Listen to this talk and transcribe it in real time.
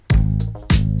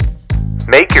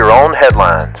Make your own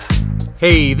headlines.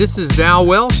 Hey, this is Dal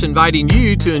Welsh inviting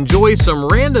you to enjoy some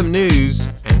random news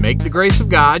and make the grace of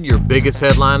God your biggest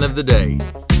headline of the day.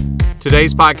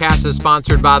 Today's podcast is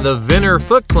sponsored by the Venner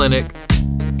Foot Clinic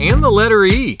and the letter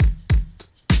E.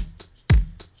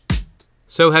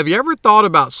 So have you ever thought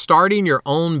about starting your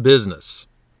own business?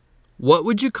 What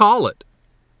would you call it?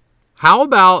 How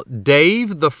about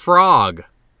Dave the Frog?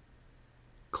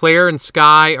 Claire and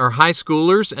Sky are high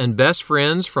schoolers and best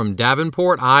friends from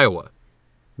Davenport, Iowa.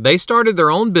 They started their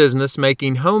own business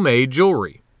making homemade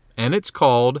jewelry, and it's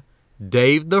called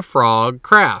Dave the Frog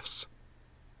Crafts.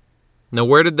 Now,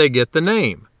 where did they get the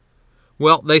name?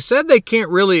 Well, they said they can't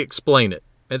really explain it.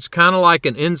 It's kind of like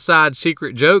an inside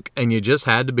secret joke, and you just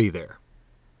had to be there.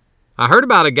 I heard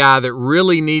about a guy that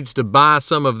really needs to buy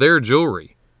some of their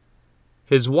jewelry.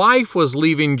 His wife was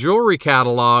leaving jewelry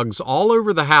catalogs all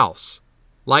over the house.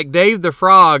 Like Dave the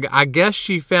Frog, I guess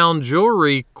she found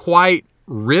jewelry quite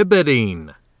riveting.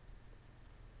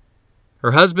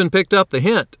 Her husband picked up the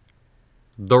hint.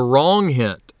 The wrong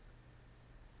hint.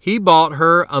 He bought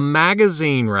her a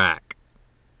magazine rack.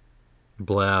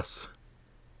 Bless.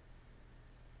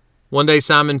 One day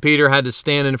Simon Peter had to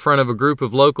stand in front of a group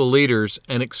of local leaders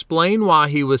and explain why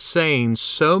he was saying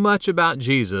so much about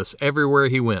Jesus everywhere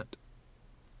he went.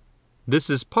 This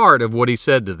is part of what he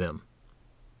said to them.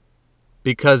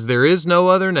 Because there is no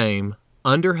other name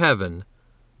under heaven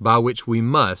by which we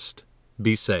must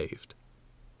be saved.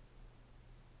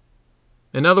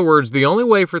 In other words, the only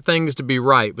way for things to be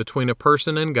right between a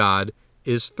person and God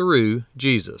is through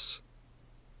Jesus.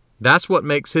 That's what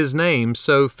makes his name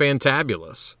so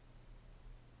fantabulous.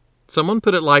 Someone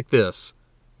put it like this: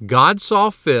 God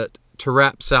saw fit to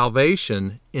wrap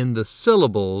salvation in the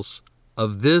syllables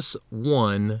of this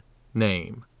one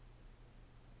name.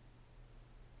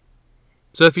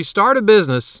 So if you start a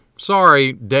business,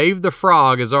 sorry, Dave the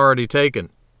Frog is already taken.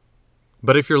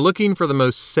 But if you're looking for the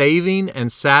most saving and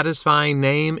satisfying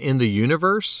name in the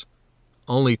universe,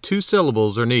 only 2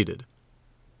 syllables are needed.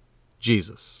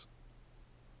 Jesus.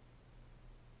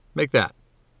 Make that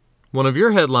one of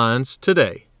your headlines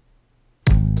today.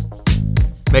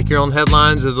 Make Your Own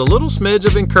Headlines is a little smidge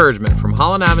of encouragement from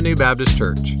Holland Avenue Baptist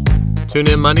Church. Tune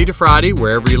in Monday to Friday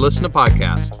wherever you listen to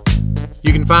podcasts.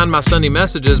 You can find my Sunday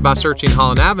messages by searching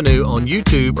Holland Avenue on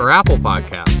YouTube or Apple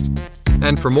Podcasts.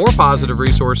 And for more positive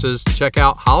resources, check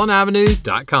out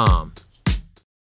hollandavenue.com.